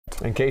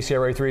And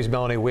KCRA 3's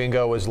Melanie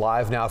Wingo is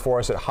live now for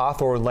us at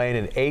Hawthorne Lane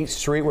and 8th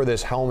Street where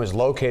this home is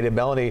located.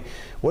 Melanie,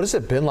 what has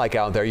it been like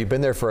out there? You've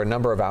been there for a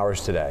number of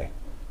hours today.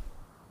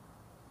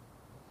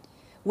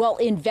 Well,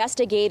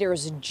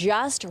 investigators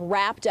just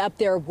wrapped up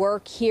their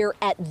work here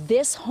at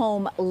this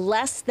home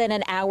less than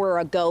an hour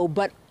ago,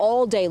 but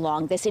all day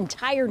long, this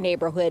entire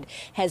neighborhood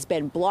has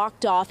been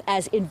blocked off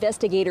as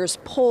investigators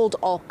pulled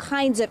all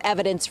kinds of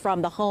evidence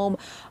from the home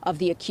of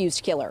the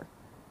accused killer.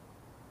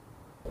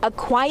 A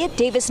quiet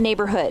Davis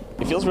neighborhood.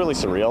 It feels really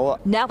surreal.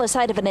 Now the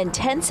site of an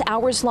intense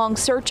hours-long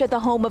search at the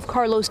home of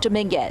Carlos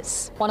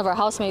Dominguez. One of our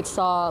housemates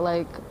saw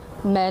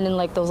men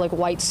in those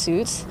white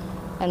suits,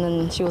 and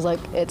then she was like,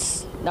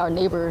 "It's our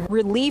neighbor."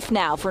 Relief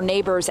now for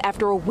neighbors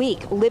after a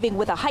week living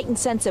with a heightened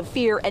sense of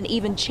fear and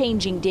even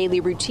changing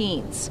daily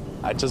routines.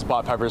 I just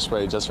bought pepper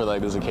spray just for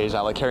this occasion.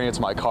 I like carrying it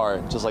to my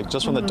car,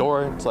 just from the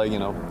door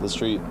to the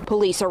street.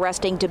 Police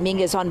arresting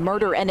Dominguez on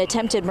murder and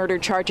attempted murder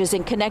charges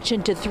in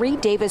connection to 3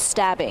 Davis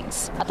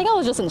stabbings. I think I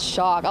was just in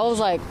shock. I was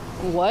like,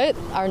 what?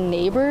 Our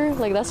neighbor?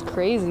 That's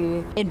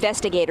crazy.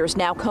 Investigators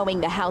now combing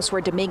the house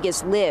where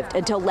Dominguez lived.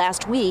 Until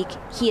last week,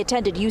 he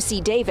attended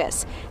UC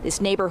Davis, this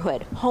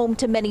neighborhood home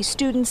to many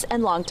students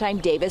and longtime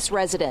Davis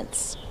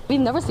residents. We've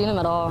never seen him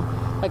at all.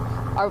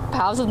 Our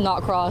paths have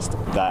not crossed.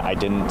 That I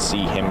didn't see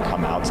him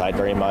come outside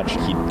very much.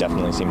 He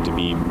definitely seemed to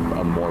be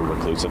a more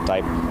reclusive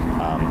type.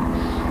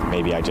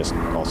 Maybe I just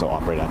also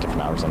operate at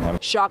different hours than him.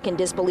 Shock and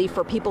disbelief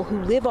for people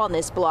who live on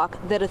this block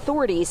that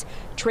authorities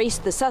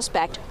traced the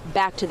suspect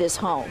back to this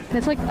home.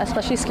 It's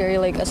especially scary,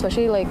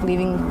 especially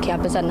leaving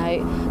campus at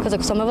night,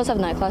 because some of us have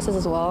night classes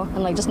as well,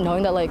 and just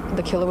knowing that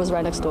the killer was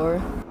right next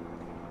door.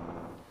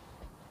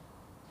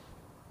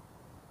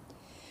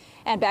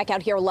 And back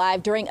out here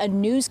live during a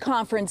news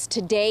conference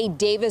today,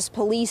 Davis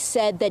police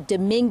said that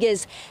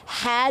Dominguez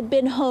had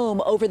been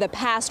home over the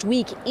past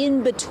week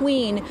in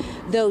between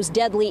those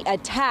deadly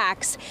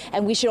attacks.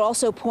 And we should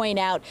also point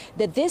out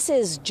that this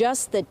is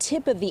just the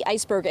tip of the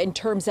iceberg in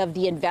terms of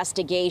the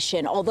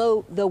investigation.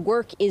 Although the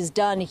work is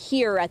done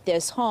here at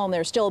this home,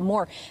 there's still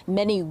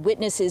many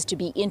witnesses to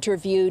be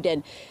interviewed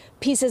and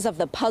pieces of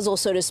the puzzle,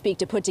 so to speak,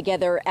 to put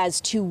together as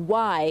to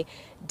why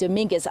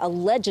Dominguez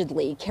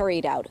allegedly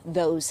carried out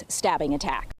those stabbing attacks.